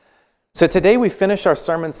So today we finish our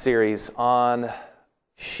sermon series on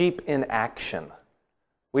sheep in action.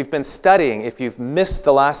 We've been studying, if you've missed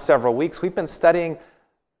the last several weeks, we've been studying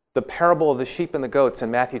the parable of the sheep and the goats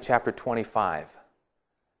in Matthew chapter 25.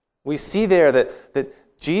 We see there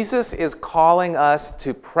that Jesus is calling us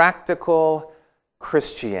to practical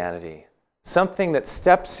Christianity, something that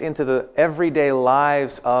steps into the everyday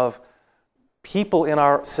lives of people in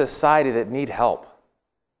our society that need help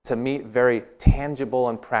to meet very tangible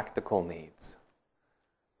and practical needs.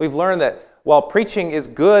 We've learned that while preaching is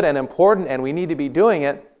good and important and we need to be doing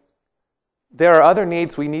it, there are other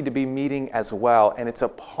needs we need to be meeting as well, and it's a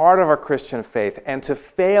part of our Christian faith. And to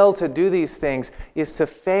fail to do these things is to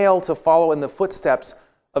fail to follow in the footsteps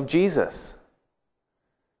of Jesus.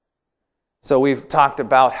 So we've talked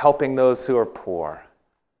about helping those who are poor,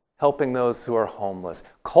 helping those who are homeless,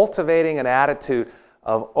 cultivating an attitude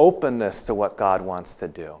of openness to what God wants to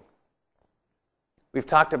do. We've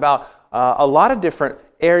talked about a lot of different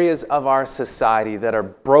areas of our society that are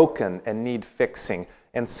broken and need fixing,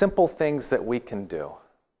 and simple things that we can do.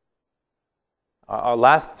 Our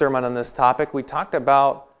last sermon on this topic, we talked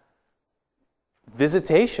about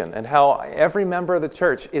visitation and how every member of the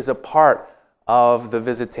church is a part of the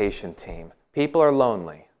visitation team. People are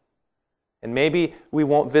lonely. And maybe we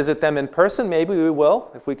won't visit them in person, maybe we will,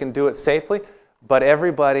 if we can do it safely. But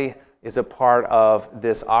everybody is a part of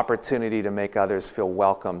this opportunity to make others feel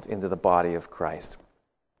welcomed into the body of Christ.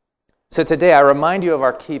 So today I remind you of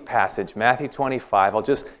our key passage, Matthew 25. I'll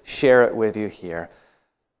just share it with you here.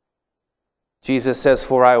 Jesus says,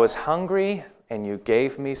 "For I was hungry, and you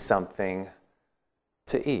gave me something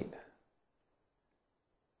to eat.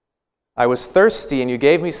 I was thirsty, and you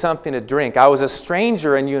gave me something to drink. I was a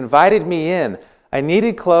stranger, and you invited me in. I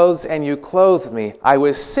needed clothes, and you clothed me. I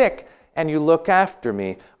was sick, and you looked after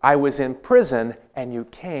me. I was in prison, and you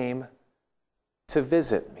came to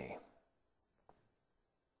visit me."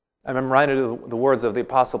 I'm reminded of the words of the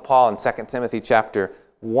Apostle Paul in 2 Timothy chapter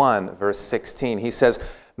 1, verse 16. He says,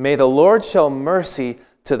 "May the Lord show mercy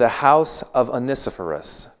to the house of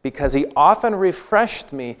Onesiphorus, because he often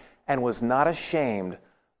refreshed me and was not ashamed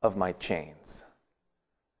of my chains."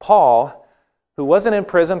 Paul, who wasn't in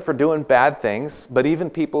prison for doing bad things, but even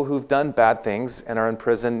people who've done bad things and are in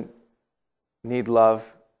prison need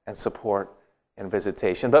love and support and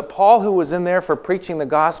visitation. But Paul, who was in there for preaching the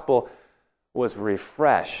gospel, was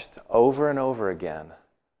refreshed over and over again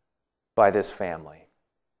by this family.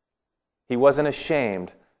 He wasn't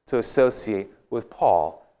ashamed to associate with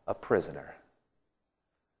Paul, a prisoner.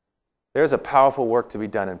 There's a powerful work to be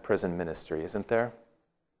done in prison ministry, isn't there?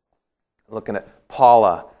 Looking at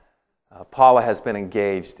Paula. Paula has been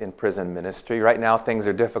engaged in prison ministry. Right now things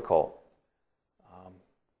are difficult.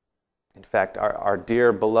 In fact, our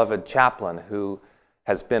dear beloved chaplain, who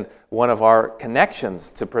has been one of our connections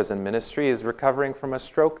to prison ministry, is recovering from a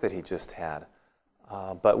stroke that he just had.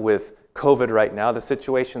 But with COVID right now, the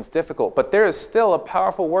situation's difficult. But there is still a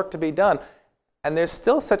powerful work to be done. And there's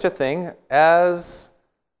still such a thing as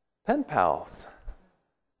pen pals,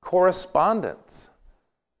 correspondence.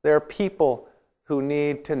 There are people who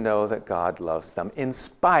need to know that God loves them in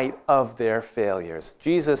spite of their failures.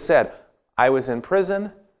 Jesus said, "I was in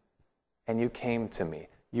prison, and you came to me.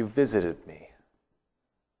 You visited me."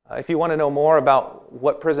 If you want to know more about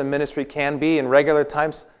what prison ministry can be in regular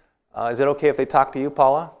times, is it okay if they talk to you,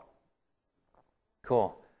 Paula?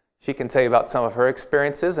 Cool. She can tell you about some of her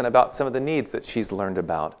experiences and about some of the needs that she's learned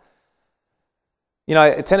about. You know, I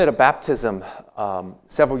attended a baptism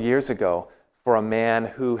several years ago for a man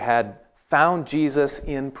who had found Jesus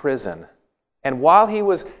in prison. And while he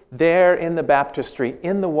was there in the baptistry,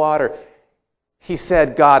 in the water, he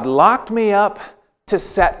said, "God locked me up to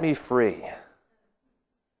set me free."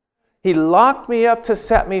 He locked me up to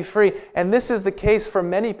set me free. And this is the case for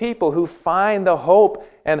many people who find the hope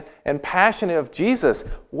and passion of Jesus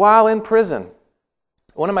while in prison.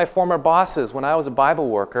 One of my former bosses, when I was a Bible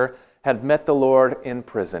worker, had met the Lord in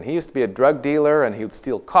prison. He used to be a drug dealer, and he would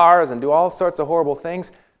steal cars and do all sorts of horrible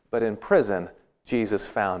things. But in prison, Jesus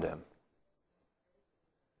found him.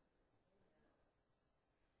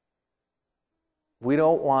 We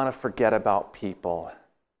don't want to forget about people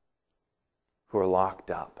who are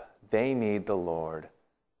locked up. They need the Lord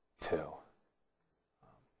too.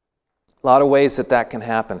 A lot of ways that can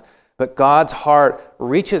happen. But God's heart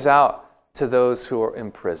reaches out to those who are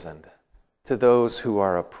imprisoned, to those who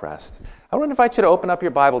are oppressed. I want to invite you to open up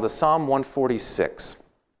your Bible to Psalm 146.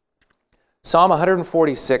 Psalm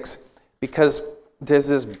 146, because there's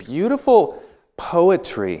this beautiful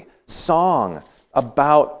poetry, song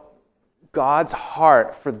about God's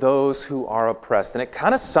heart for those who are oppressed. And it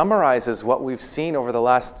kind of summarizes what we've seen over the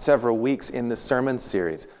last several weeks in this sermon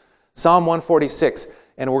series. Psalm 146,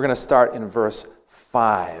 and we're going to start in verse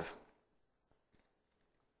 5.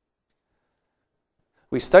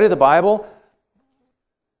 We study the Bible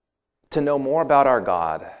to know more about our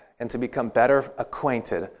God and to become better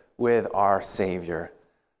acquainted with our Savior.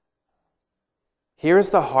 Here's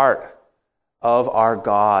the heart of our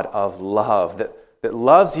God of love, that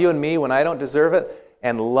loves you and me when I don't deserve it,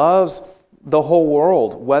 and loves the whole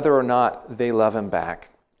world, whether or not they love Him back.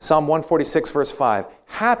 Psalm 146, verse 5,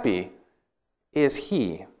 happy is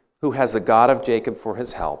he who has the God of Jacob for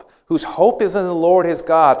his help, whose hope is in the Lord his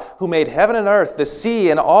God, who made heaven and earth, the sea,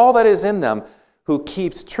 and all that is in them, who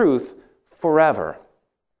keeps truth forever.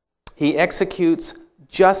 He executes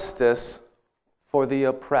justice for the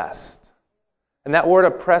oppressed. And that word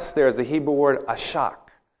oppressed there is the Hebrew word ashak,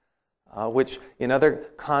 which in other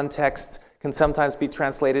contexts can sometimes be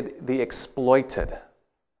translated the exploited.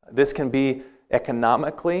 This can be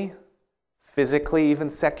economically, physically, even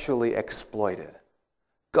sexually exploited.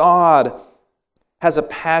 God has a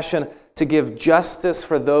passion to give justice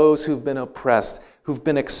for those who've been oppressed, who've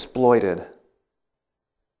been exploited.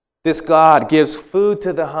 This God gives food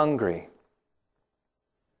to the hungry.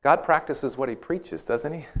 God practices what He preaches,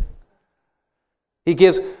 doesn't He? He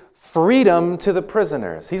gives freedom to the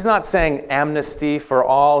prisoners. He's not saying amnesty for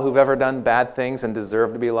all who've ever done bad things and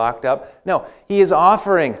deserve to be locked up. No, He is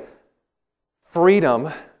offering freedom,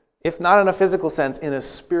 if not in a physical sense, in a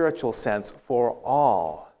spiritual sense for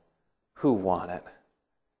all who want it.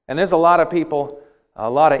 And there's a lot of people, a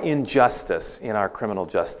lot of injustice in our criminal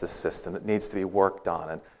justice system that needs to be worked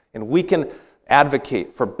on. And we can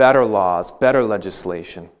advocate for better laws, better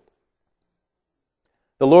legislation.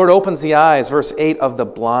 The Lord opens the eyes, verse 8, of the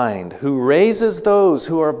blind, who raises those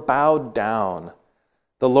who are bowed down.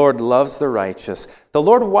 The Lord loves the righteous. The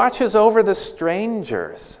Lord watches over the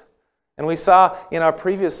strangers. And we saw in our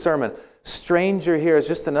previous sermon, stranger here is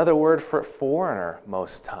just another word for foreigner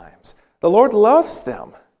most times. The Lord loves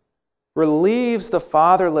them, relieves the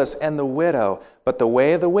fatherless and the widow, but the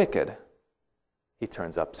way of the wicked He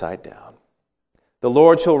turns upside down. The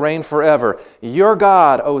Lord shall reign forever. Your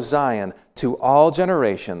God, O Zion, to all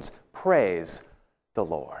generations. Praise the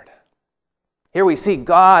Lord. Here we see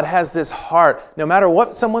God has this heart. No matter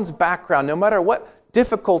what someone's background, no matter what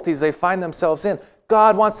difficulties they find themselves in,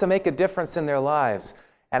 God wants to make a difference in their lives.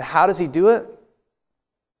 And how does He do it?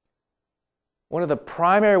 One of the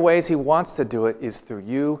primary ways He wants to do it is through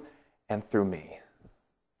you and through me.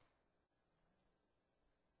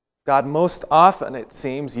 God most often, it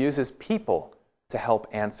seems, uses people to help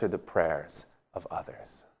answer the prayers of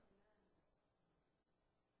others.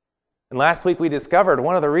 And last week we discovered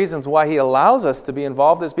one of the reasons why He allows us to be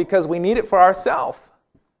involved is because we need it for ourselves.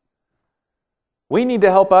 We need to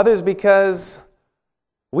help others because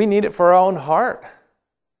we need it for our own heart.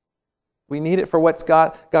 We need it for what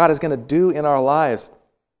God is going to do in our lives.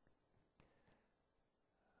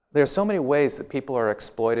 There are so many ways that people are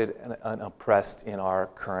exploited and oppressed in our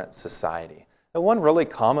current society. And one really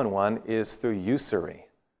common one is through usury,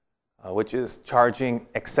 which is charging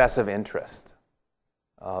excessive interest.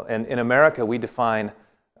 And in America, we define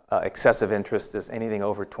excessive interest as anything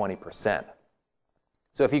over 20%.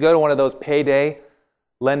 So if you go to one of those payday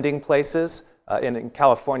lending places, in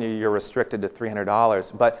California, you're restricted to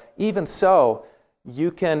 $300. But even so, you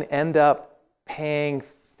can end up paying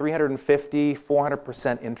 350,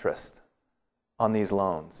 400% interest on these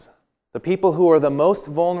loans. The people who are the most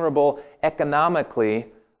vulnerable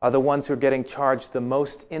economically are the ones who are getting charged the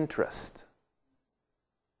most interest.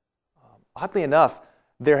 Oddly enough,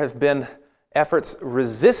 there have been efforts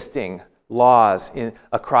resisting laws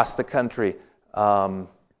across the country in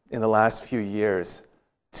the last few years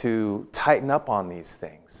to tighten up on these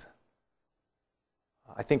things.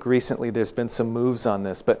 I think recently there's been some moves on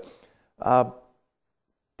this, but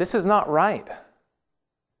this is not right.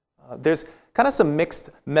 There's kind of some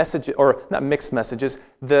mixed messages, or not mixed messages.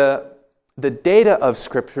 The data of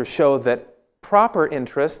Scripture show that proper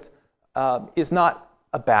interest is not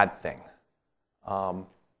a bad thing.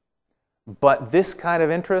 But this kind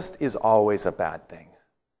of interest is always a bad thing.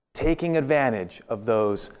 Taking advantage of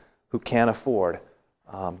those who can't afford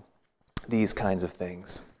these kinds of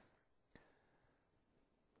things.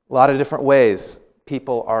 A lot of different ways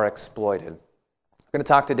people are exploited. We're going to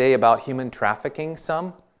talk today about human trafficking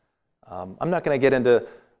some. I'm not going to get into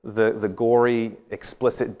the gory,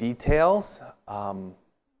 explicit details,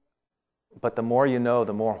 but the more you know,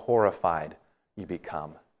 the more horrified you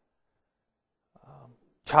become.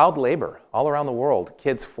 Child labor all around the world,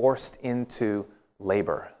 kids forced into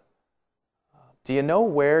labor. Do you know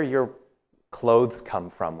where your clothes come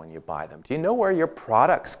from when you buy them? Do you know where your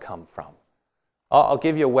products come from? I'll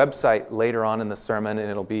give you a website later on in the sermon, and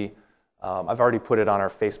it'll be I've already put it on our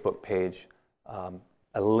Facebook page,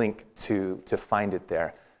 a link to find it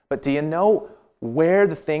there. But do you know where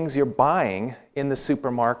the things you're buying in the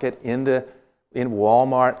supermarket, in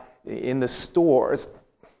Walmart, in the stores,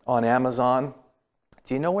 on Amazon,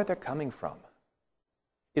 do you know where they're coming from?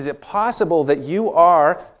 Is it possible that you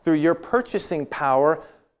are, through your purchasing power,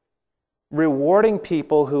 rewarding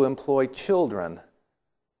people who employ children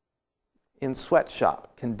in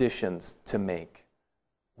sweatshop conditions to make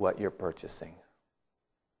what you're purchasing?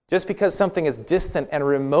 Just because something is distant and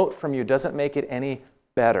remote from you doesn't make it any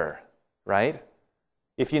better, right?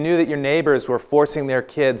 If you knew that your neighbors were forcing their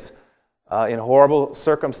kids in horrible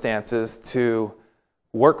circumstances to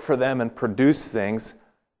work for them and produce things,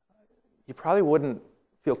 you probably wouldn't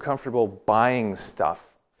feel comfortable buying stuff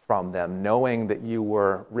from them, knowing that you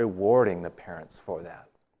were rewarding the parents for that.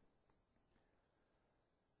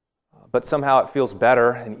 But somehow it feels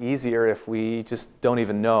better and easier if we just don't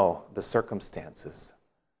even know the circumstances.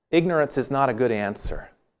 Ignorance is not a good answer.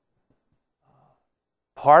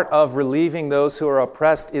 Part of relieving those who are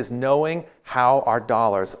oppressed is knowing how our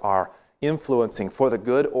dollars are influencing, for the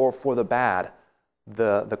good or for the bad,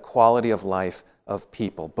 the quality of life of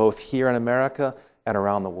people, both here in America and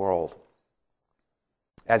around the world.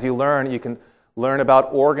 As you learn, you can learn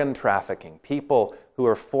about organ trafficking, people who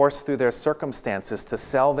are forced through their circumstances to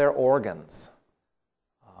sell their organs.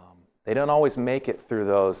 They don't always make it through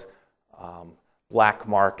those black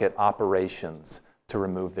market operations to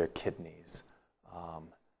remove their kidneys.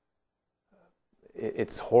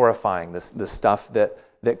 It's horrifying, the stuff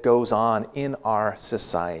that goes on in our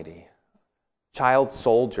society. Child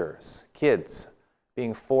soldiers, kids,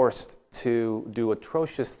 being forced to do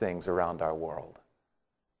atrocious things around our world.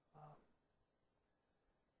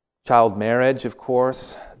 Child marriage, of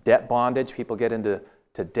course, debt bondage. People get into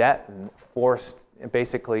debt and forced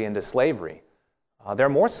basically into slavery. There are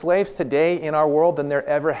more slaves today in our world than there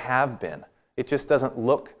ever have been. It just doesn't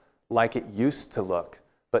look like it used to look,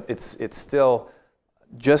 but it's still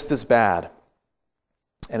just as bad.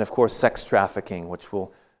 And of course, sex trafficking, which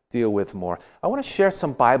we'll deal with more. I want to share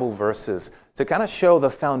some Bible verses to kind of show the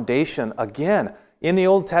foundation, again, in the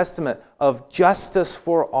Old Testament, of justice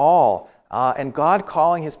for all, and God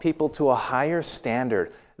calling His people to a higher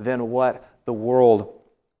standard than what the world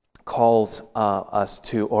calls us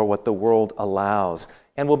to, or what the world allows.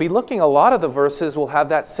 And we'll be looking, a lot of the verses will have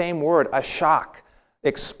that same word, ashak,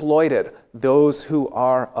 exploited, those who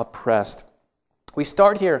are oppressed. We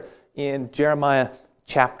start here in Jeremiah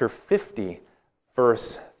chapter 50,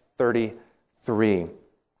 verse 33.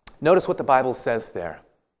 Notice what the Bible says there.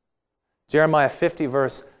 Jeremiah 50,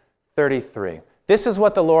 verse 33. This is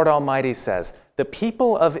what the Lord Almighty says. The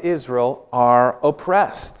people of Israel are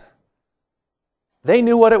oppressed. They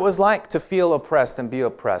knew what it was like to feel oppressed and be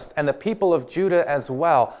oppressed. And the people of Judah as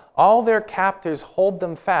well. All their captors hold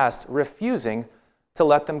them fast, refusing to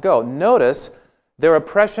let them go. Notice, their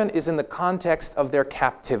oppression is in the context of their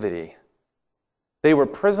captivity. They were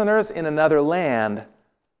prisoners in another land,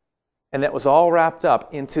 and that was all wrapped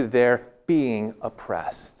up into their being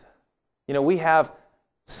oppressed. You know, we have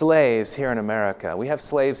slaves here in America. We have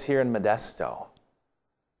slaves here in Modesto.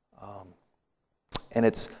 And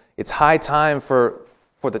it's high time for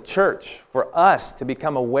the church, for us to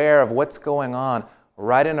become aware of what's going on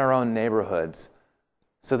right in our own neighborhoods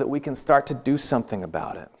so that we can start to do something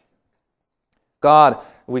about it. God,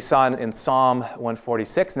 we saw in Psalm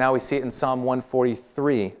 146, now we see it in Psalm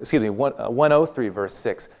 103, verse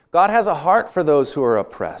 6. God has a heart for those who are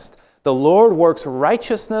oppressed. The Lord works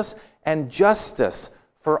righteousness and justice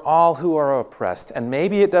for all who are oppressed. And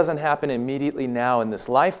maybe it doesn't happen immediately now in this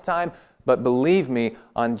lifetime, but believe me,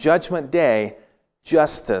 on Judgment Day,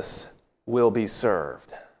 justice will be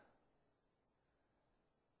served.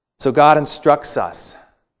 So God instructs us,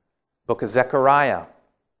 book of Zechariah,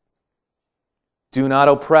 do not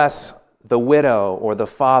oppress the widow or the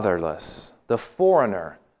fatherless, the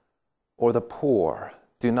foreigner or the poor.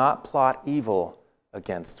 Do not plot evil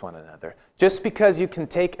against one another. Just because you can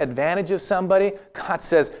take advantage of somebody, God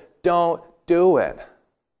says, don't do it.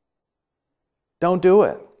 Don't do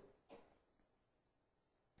it.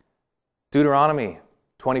 Deuteronomy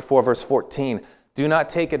 24, verse 14. Do not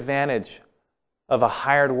take advantage of a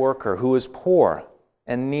hired worker who is poor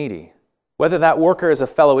and needy, whether that worker is a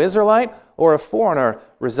fellow Israelite or a foreigner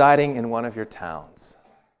residing in one of your towns.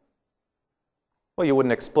 Well, you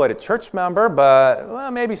wouldn't exploit a church member,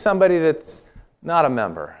 but maybe somebody that's not a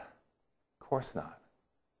member. Of course not.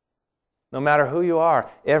 No matter who you are,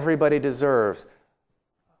 everybody deserves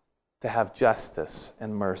to have justice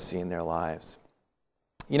and mercy in their lives.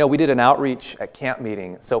 You know, we did an outreach at camp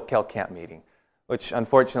meeting, SoCal camp meeting, which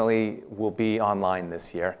unfortunately will be online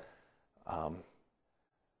this year.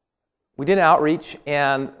 We did outreach,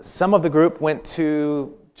 and some of the group went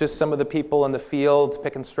to just some of the people in the fields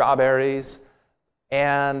picking strawberries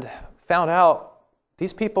and found out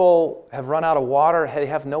these people have run out of water. They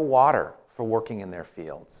have no water for working in their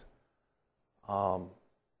fields.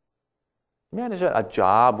 Imagine a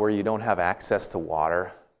job where you don't have access to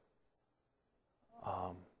water.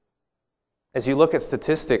 As you look at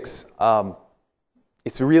statistics,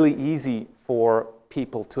 it's really easy for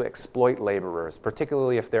people to exploit laborers,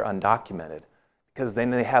 particularly if they're undocumented, because then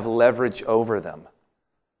they have leverage over them.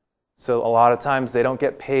 So a lot of times they don't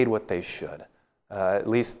get paid what they should. At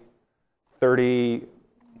least 30,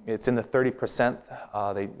 it's in the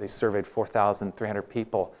 30%. They surveyed 4,300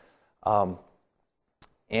 people. And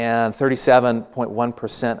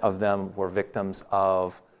 37.1% of them were victims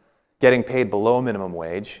of getting paid below minimum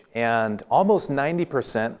wage, and almost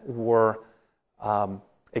 90% were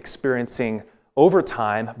experiencing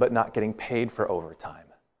overtime but not getting paid for overtime.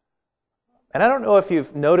 And I don't know if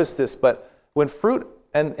you've noticed this, but when fruit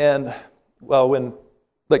when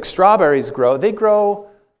like strawberries grow, they grow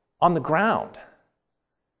on the ground. Can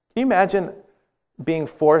you imagine being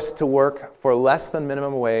forced to work for less than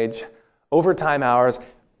minimum wage, overtime hours,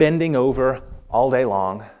 bending over all day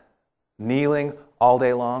long, kneeling all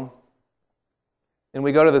day long? And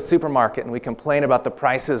we go to the supermarket and we complain about the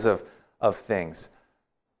prices of things.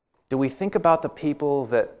 Do we think about the people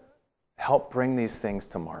that help bring these things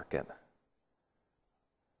to market?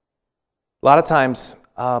 A lot of times,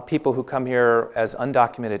 people who come here as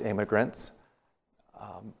undocumented immigrants,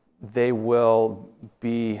 they will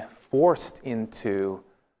be forced into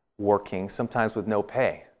working, sometimes with no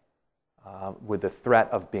pay, with the threat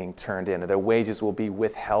of being turned in. Their wages will be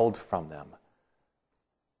withheld from them.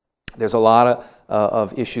 There's a lot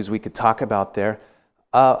of issues we could talk about there.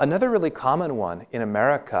 Another really common one in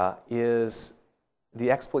America is the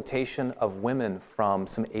exploitation of women from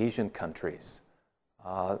some Asian countries.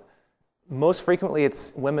 Most frequently,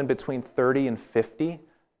 it's women between 30 and 50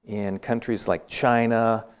 in countries like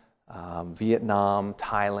China, Vietnam,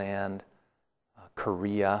 Thailand,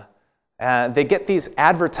 Korea. And they get these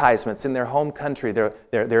advertisements in their home country.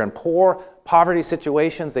 They're in poor, poverty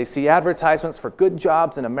situations. They see advertisements for good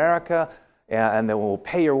jobs in America, and they will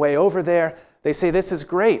pay your way over there. They say, this is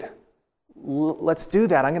great. Let's do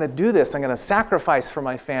that. I'm going to do this. I'm going to sacrifice for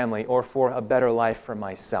my family or for a better life for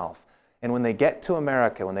myself. And when they get to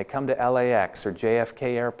America, when they come to LAX or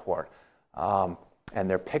JFK Airport, and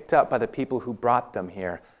they're picked up by the people who brought them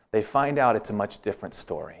here, they find out it's a much different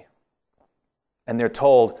story. And they're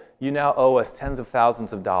told, you now owe us tens of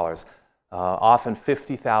thousands of dollars, often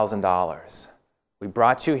 $50,000. We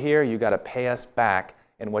brought you here, you got to pay us back,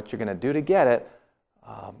 and what you're going to do to get it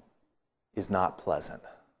is not pleasant.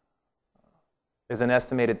 There's an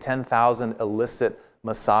estimated 10,000 illicit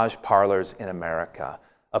massage parlors in America.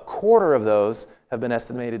 A quarter of those have been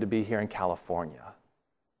estimated to be here in California.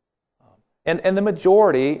 And the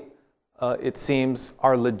majority, it seems,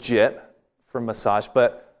 are legit for massage,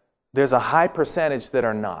 but there's a high percentage that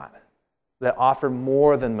are not, that offer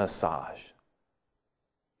more than massage.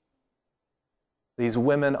 These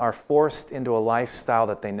women are forced into a lifestyle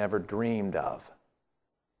that they never dreamed of,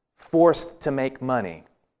 forced to make money,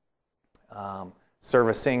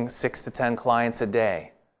 servicing 6 to 10 clients a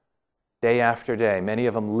day, day after day, many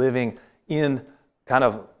of them living in kind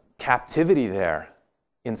of captivity there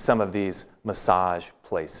in some of these massage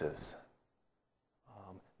places.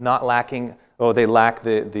 Not lacking, they lack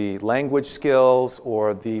the language skills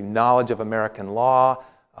or the knowledge of American law.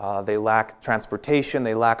 They lack transportation.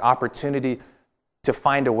 They lack opportunity to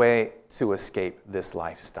find a way to escape this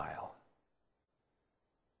lifestyle.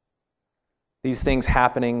 These things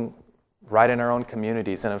happening right in our own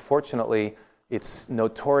communities, and unfortunately, it's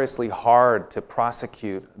notoriously hard to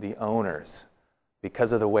prosecute the owners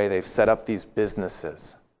because of the way they've set up these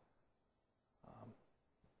businesses.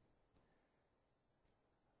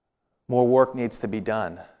 More work needs to be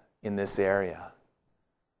done in this area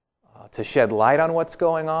to shed light on what's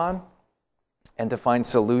going on and to find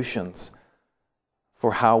solutions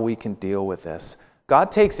for how we can deal with this.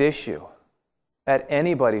 God takes issue at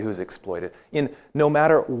anybody who's exploited, in no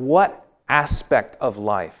matter what aspect of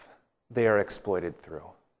life they are exploited through.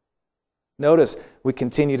 Notice, we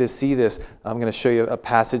continue to see this. I'm going to show you a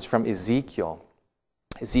passage from Ezekiel.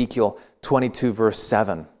 Ezekiel 22, verse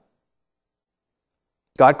 7.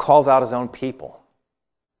 God calls out his own people.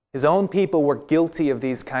 His own people were guilty of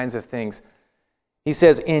these kinds of things. He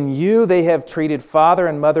says, in you they have treated father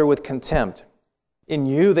and mother with contempt. In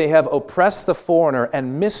you they have oppressed the foreigner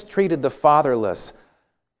and mistreated the fatherless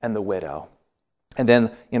and the widow. And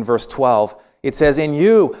then in verse 12, It says, in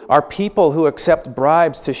you are people who accept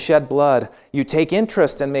bribes to shed blood. You take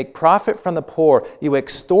interest and make profit from the poor. You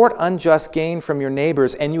extort unjust gain from your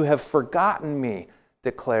neighbors, and you have forgotten me,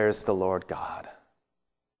 declares the Lord God.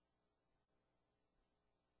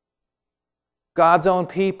 God's own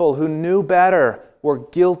people who knew better were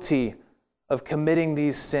guilty of committing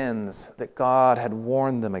these sins that God had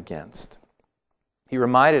warned them against. He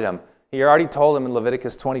reminded them, he already told them in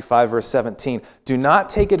Leviticus 25, verse 17, do not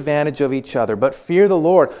take advantage of each other, but fear the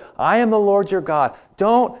Lord. I am the Lord your God.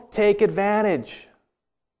 Don't take advantage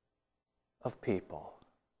of people.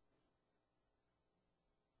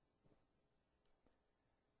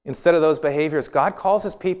 Instead of those behaviors, God calls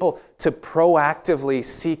his people to proactively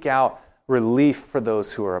seek out relief for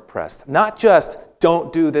those who are oppressed. Not just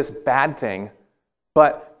don't do this bad thing,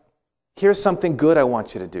 but here's something good I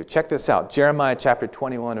want you to do. Check this out. Jeremiah chapter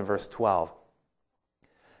 21 and verse 12.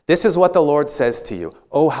 This is what the Lord says to you,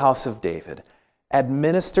 O house of David.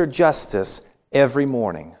 Administer justice every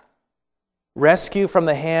morning. Rescue from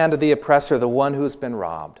the hand of the oppressor the one who's been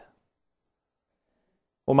robbed.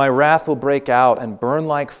 Well, my wrath will break out and burn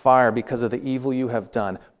like fire because of the evil you have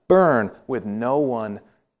done. Burn with no one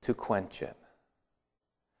to quench it.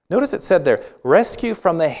 Notice it said there, rescue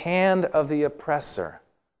from the hand of the oppressor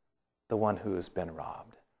the one who has been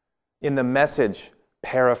robbed. In the Message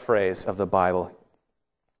paraphrase of the Bible,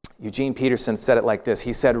 Eugene Peterson said it like this.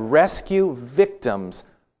 He said, rescue victims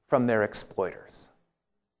from their exploiters.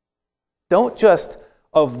 Don't just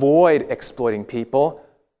avoid exploiting people,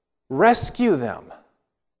 rescue them.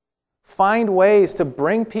 Find ways to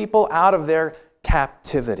bring people out of their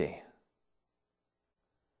captivity.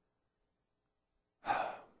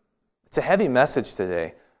 It's a heavy message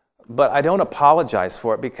today, but I don't apologize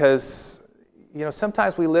for it because,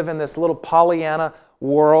 sometimes we live in this little Pollyanna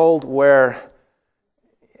world where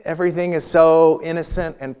everything is so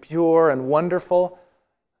innocent and pure and wonderful.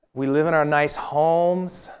 We live in our nice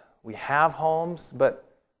homes. We have homes, but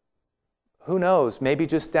who knows? Maybe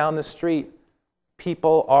just down the street,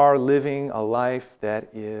 people are living a life that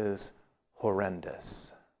is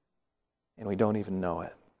horrendous, and we don't even know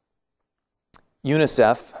it.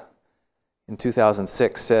 UNICEF in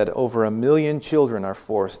 2006 said over 1 million children are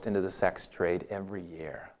forced into the sex trade every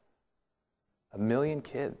year. 1 million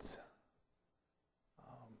kids.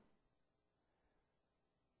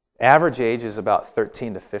 Average age is about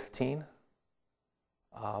 13 to 15,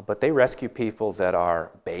 but they rescue people that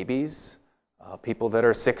are babies, people that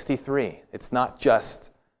are 63. It's not just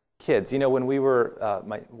kids. When we were,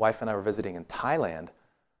 my wife and I were visiting in Thailand,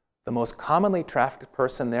 the most commonly trafficked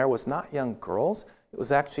person there was not young girls, it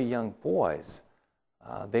was actually young boys.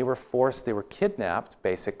 They were kidnapped,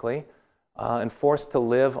 basically, and forced to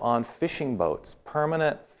live on fishing boats,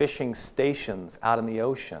 permanent fishing stations out in the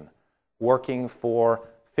ocean, working for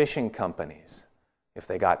fishing companies. If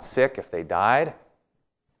they got sick, if they died,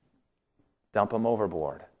 dump them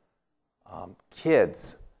overboard.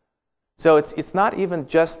 Kids. So it's not even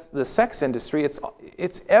just the sex industry,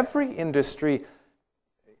 it's every industry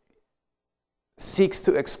seeks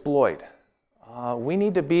to exploit. We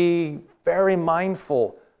need to be very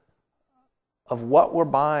mindful of what we're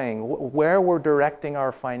buying, where we're directing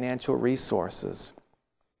our financial resources.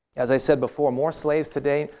 As I said before, more slaves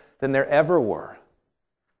today than there ever were.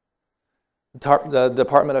 The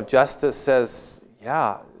Department of Justice says,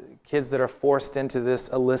 kids that are forced into this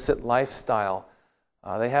illicit lifestyle,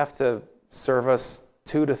 they have to service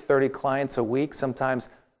 2 to 30 clients a week, sometimes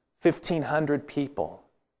 1,500 people.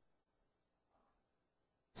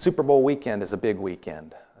 Super Bowl weekend is a big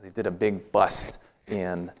weekend. They did a big bust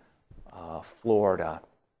in Florida.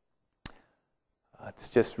 It's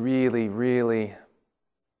just really, really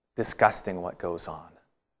disgusting what goes on.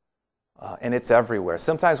 And it's everywhere.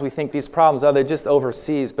 Sometimes we think these problems, they're just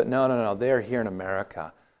overseas, but no, they're here in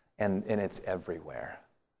America, and it's everywhere.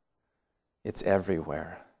 It's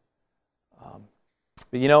everywhere.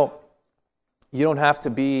 But you don't have to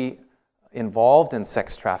be involved in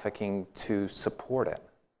sex trafficking to support it.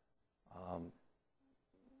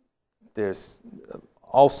 There's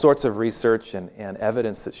all sorts of research and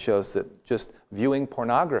evidence that shows that just viewing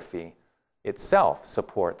pornography itself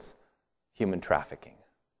supports human trafficking.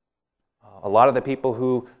 A lot of the people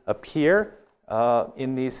who appear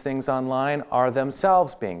in these things online are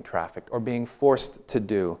themselves being trafficked or being forced to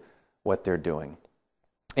do what they're doing.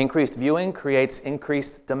 Increased viewing creates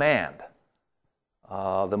increased demand.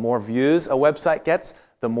 The more views a website gets,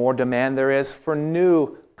 the more demand there is for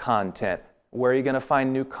new content. Where are you going to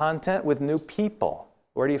find new content? With new people.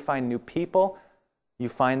 Where do you find new people? You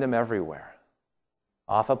find them everywhere.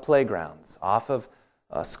 Off of playgrounds, off of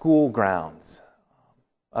school grounds,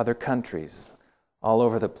 other countries, all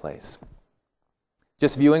over the place.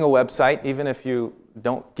 Just viewing a website, even if you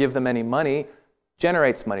don't give them any money,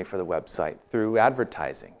 generates money for the website through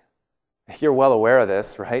advertising. You're well aware of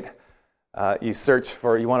this, right? You search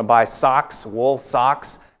for, you want to buy socks, wool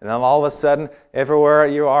socks, and then all of a sudden, everywhere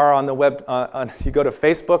you are on the web, you go to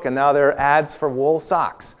Facebook, and now there are ads for wool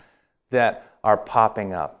socks that are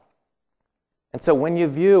popping up. And so when you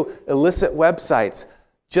view illicit websites,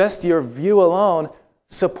 just your view alone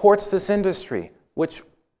supports this industry, which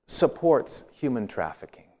supports human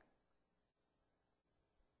trafficking.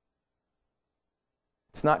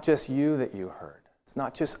 It's not just you that you hurt. It's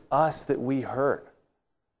not just us that we hurt.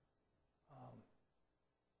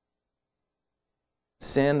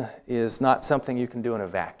 Sin is not something you can do in a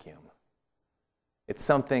vacuum. It's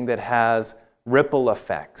something that has ripple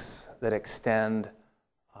effects that extend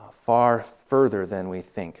far further than we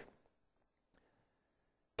think.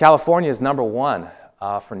 California is number 1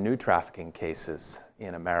 for new trafficking cases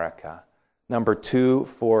in America. Number 2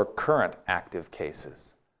 for current active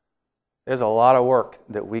cases. There's a lot of work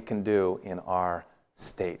that we can do in our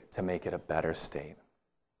state to make it a better state.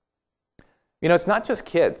 You know, it's not just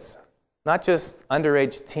kids, not just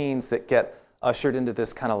underage teens that get ushered into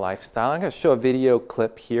this kind of lifestyle. I'm going to show a video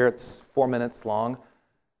clip here. It's 4 minutes long.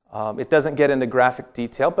 It doesn't get into graphic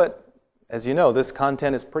detail, but as you know, this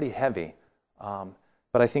content is pretty heavy.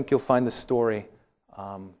 But I think you'll find the story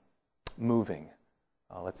moving.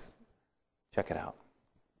 Let's check it out.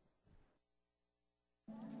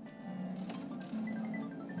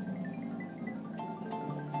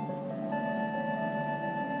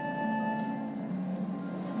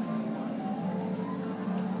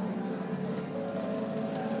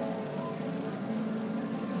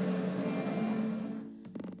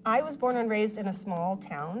 I was born and raised in a small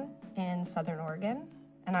town in Southern Oregon,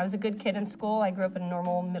 and I was a good kid in school. I grew up in a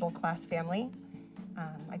normal middle-class family.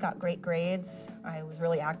 I got great grades. I was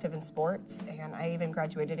really active in sports, and I even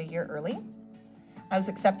graduated a year early. I was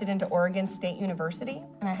accepted into Oregon State University,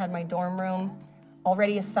 and I had my dorm room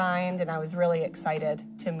already assigned, and I was really excited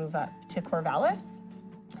to move up to Corvallis.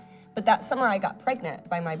 But that summer, I got pregnant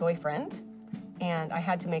by my boyfriend, and I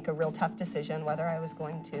had to make a real tough decision whether I was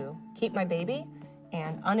going to keep my baby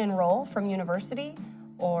and unenroll from university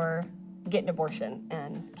or get an abortion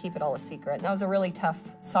and keep it all a secret. And that was a really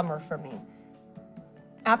tough summer for me.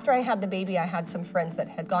 After I had the baby, I had some friends that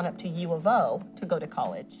had gone up to U of O to go to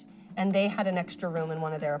college, and they had an extra room in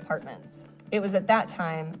one of their apartments. It was at that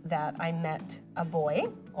time that I met a boy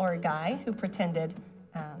or a guy who pretended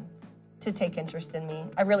to take interest in me.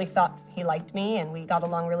 I really thought he liked me, and we got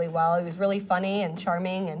along really well. He was really funny and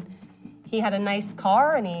charming, and he had a nice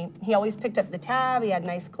car, and he always picked up the tab. He had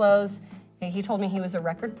nice clothes. And he told me he was a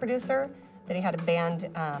record producer, that he had a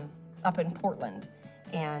band up in Portland,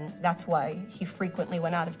 and that's why he frequently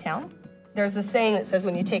went out of town. There's a saying that says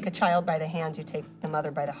when you take a child by the hand, you take the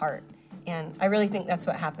mother by the heart. And I really think that's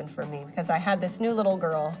what happened for me, because I had this new little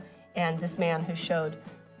girl and this man who showed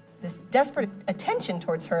this desperate attention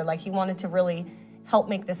towards her, like he wanted to really help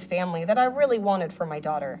make this family that I really wanted for my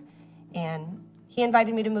daughter. And he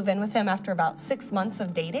invited me to move in with him after about 6 months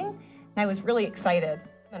of dating, and I was really excited.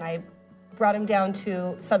 And I brought him down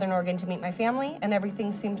to Southern Oregon to meet my family, and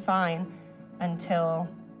everything seemed fine until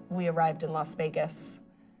we arrived in Las Vegas.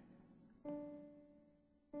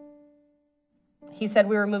 He said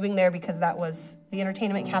we were moving there because that was the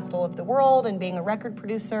entertainment capital of the world, and being a record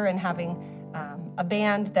producer and having a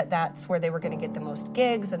band, that's where they were going to get the most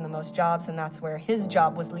gigs and the most jobs, and that's where his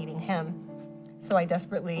job was leading him. So I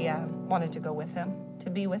desperately wanted to go with him, to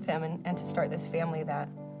be with him, and to start this family that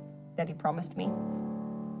he promised me.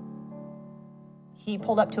 He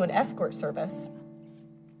pulled up to an escort service,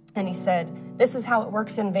 and he said, "This is how it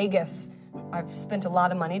works in Vegas. I've spent a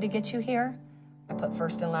lot of money to get you here. I put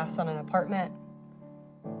first and last on an apartment.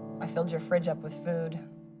 I filled your fridge up with food,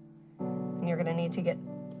 and you're gonna need to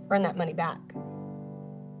earn that money back."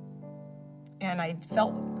 And I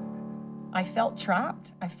felt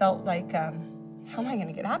trapped. I felt like, how am I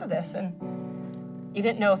gonna get out of this? And you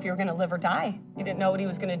didn't know if you were gonna live or die. You didn't know what he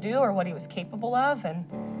was gonna do or what he was capable of, and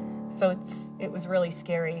so it was really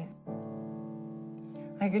scary.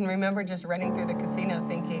 I can remember just running through the casino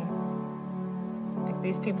thinking, like,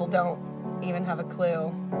 these people don't even have a clue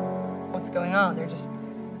what's going on. They're just,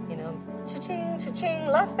 cha-ching, cha-ching,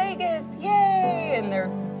 Las Vegas, yay! And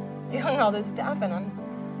they're doing all this stuff, and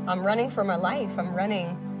I'm running for my life. I'm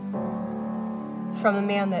running from a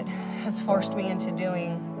man that has forced me into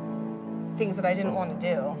doing things that I didn't want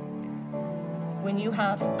to do. When you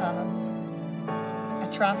have a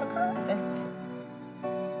trafficker that's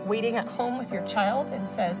waiting at home with your child and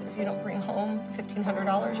says, if you don't bring home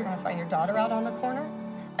 $1,500, you're going to find your daughter out on the corner,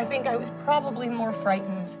 I think I was probably more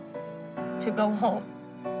frightened to go home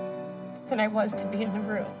than I was to be in the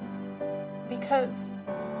room. Because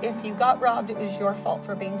if you got robbed, it was your fault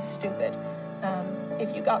for being stupid.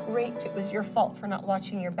 If you got raped, it was your fault for not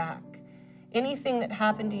watching your back. Anything that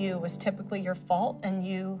happened to you was typically your fault, and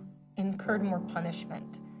you incurred more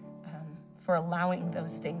punishment for allowing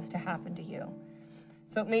those things to happen to you.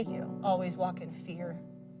 So it made you always walk in fear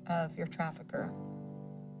of your trafficker.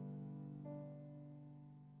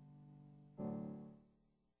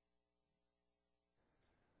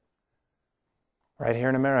 Right here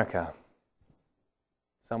in America,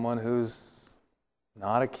 someone who's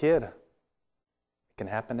not a kid. It can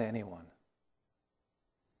happen to anyone.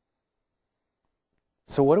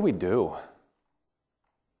 So what do we do?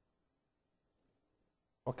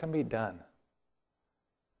 What can be done?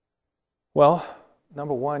 Well,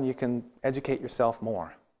 number one, you can educate yourself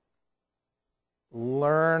more.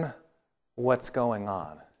 Learn what's going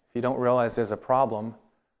on. If you don't realize there's a problem,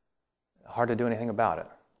 hard to do anything about it.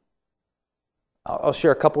 I'll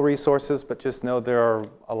share a couple resources, but just know there are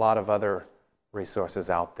a lot of other resources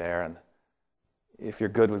out there, and if you're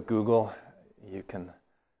good with Google, you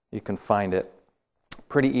can find it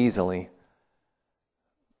pretty easily.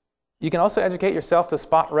 You can also educate yourself to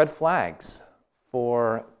spot red flags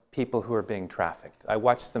for people who are being trafficked. I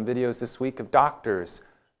watched some videos this week of doctors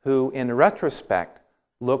who, in retrospect,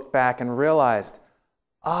 looked back and realized,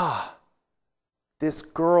 this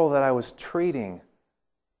girl that I was treating,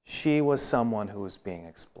 she was someone who was being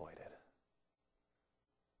exploited.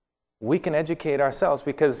 We can educate ourselves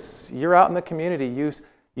because you're out in the community.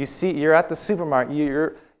 You see, you're at the supermarket.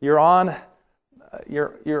 You're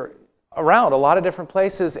around a lot of different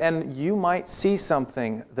places, and you might see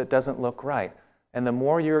something that doesn't look right. And the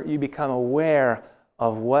more you become aware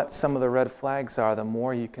of what some of the red flags are, the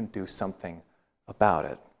more you can do something about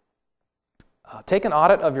it. Take an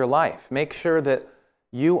audit of your life. Make sure that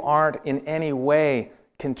you aren't in any way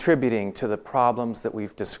contributing to the problems that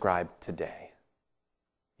we've described today,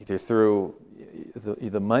 either through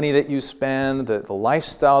the money that you spend, the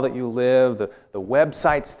lifestyle that you live, the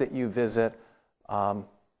websites that you visit.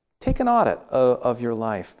 Take an audit of your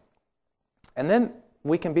life. And then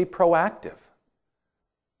we can be proactive.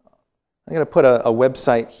 I'm going to put a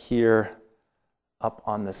website here up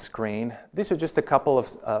on the screen. These are just a couple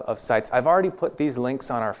of sites. I've already put these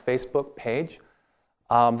links on our Facebook page.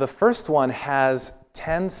 The first one has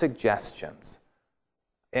 10 suggestions.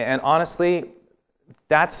 And honestly,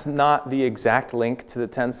 that's not the exact link to the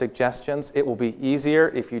 10 suggestions. It will be easier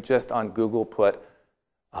if you just on Google put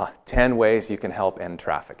 10 ways you can help end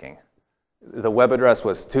trafficking. The web address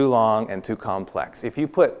was too long and too complex. If you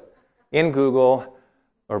put in Google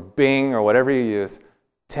or Bing or whatever you use,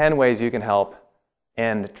 10 ways you can help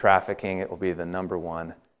end trafficking, it will be the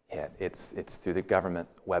 #1 hit. It's through the government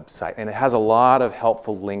website, and it has a lot of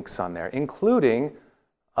helpful links on there, including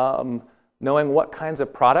knowing what kinds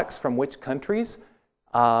of products from which countries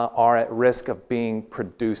are at risk of being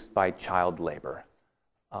produced by child labor.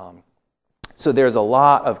 So there's a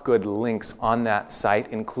lot of good links on that site,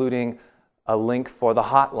 including a link for the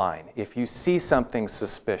hotline. If you see something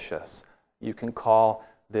suspicious, you can call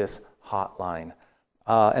this hotline.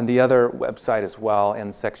 And the other website as well,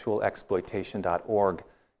 endsexualexploitation.org,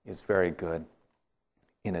 is very good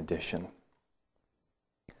in addition.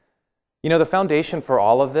 You know, the foundation for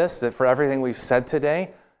all of this, that for everything we've said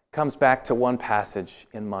today, comes back to one passage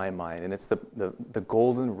in my mind, and it's the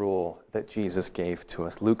golden rule that Jesus gave to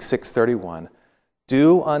us. Luke 6:31,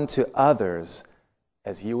 do unto others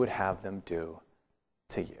as you would have them do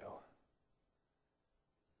to you.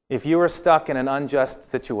 If you are stuck in an unjust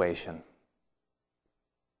situation,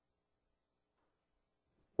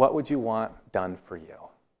 what would you want done for you?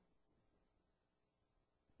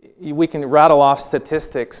 We can rattle off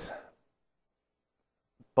statistics,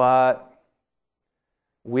 but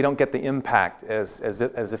we don't get the impact as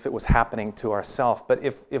if it was happening to ourselves. But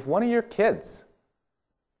if one of your kids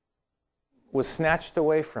was snatched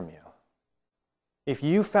away from you, if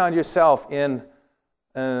you found yourself in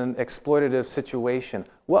an exploitative situation,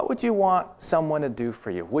 what would you want someone to do for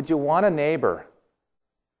you? Would you want a neighbor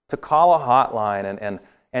to call a hotline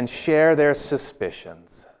and share their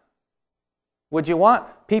suspicions? Would you want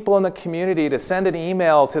people in the community to send an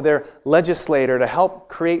email to their legislator to help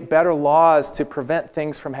create better laws to prevent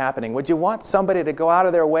things from happening? Would you want somebody to go out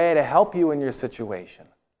of their way to help you in your situation?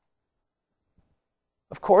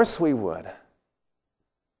 Of course we would.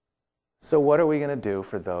 So what are we going to do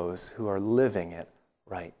for those who are living it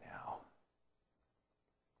right now?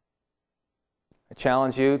 I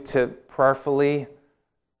challenge you to prayerfully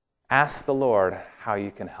ask the Lord how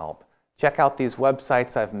you can help. Check out these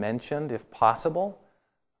websites I've mentioned if possible.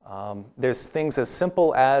 There's things as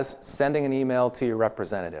simple as sending an email to your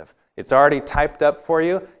representative. It's already typed up for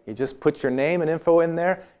you. You just put your name and info in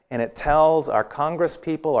there, and it tells our Congress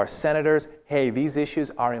people, our senators, hey, these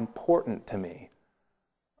issues are important to me.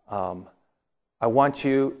 I want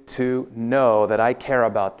you to know that I care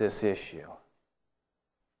about this issue.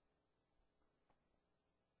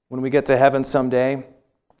 When we get to heaven someday,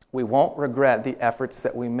 we won't regret the efforts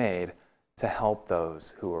that we made to help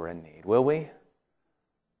those who are in need, will we?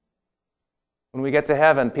 When we get to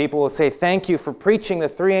heaven, people will say, thank you for preaching the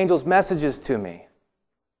three angels' messages to me.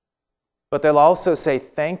 But they'll also say,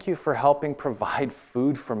 thank you for helping provide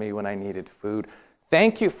food for me when I needed food.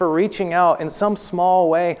 Thank you for reaching out in some small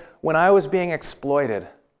way when I was being exploited.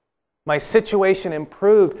 My situation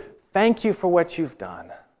improved. Thank you for what you've done.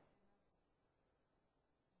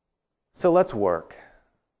 So let's work.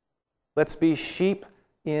 Let's be sheep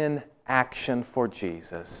in action for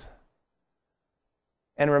Jesus.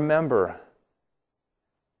 And remember,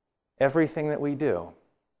 everything that we do,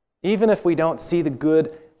 even if we don't see the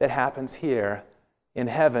good that happens here, in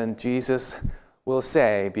heaven, Jesus will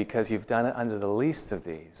say, because you've done it unto the least of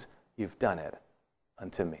these, you've done it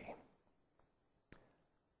unto me.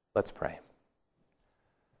 Let's pray.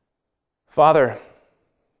 Father,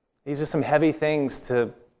 these are some heavy things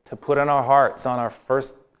to put on our hearts on our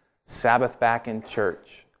first Sabbath back in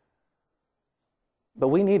church. But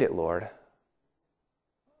we need it, Lord.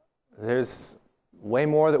 There's way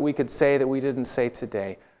more that we could say that we didn't say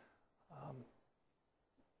today.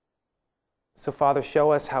 So, Father,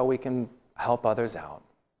 show us how we can help others out.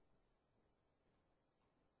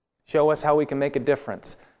 Show us how we can make a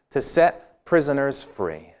difference to set prisoners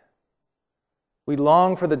free. We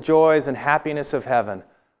long for the joys and happiness of heaven.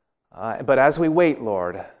 But as we wait,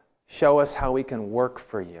 Lord, show us how we can work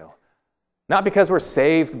for you. Not because we're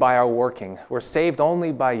saved by our working. We're saved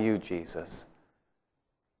only by you, Jesus.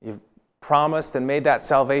 You've promised and made that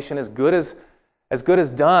salvation as good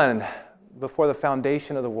as done before the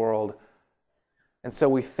foundation of the world. And so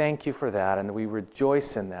we thank you for that, and we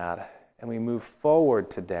rejoice in that, and we move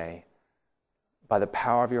forward today by the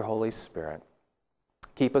power of your Holy Spirit.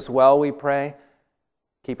 Keep us well, we pray.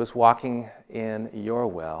 Keep us walking in your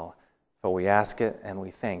will. For we ask it and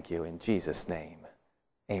we thank you in Jesus' name.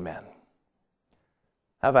 Amen.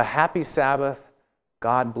 Have a happy Sabbath.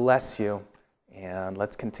 God bless you, and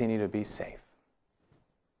let's continue to be safe.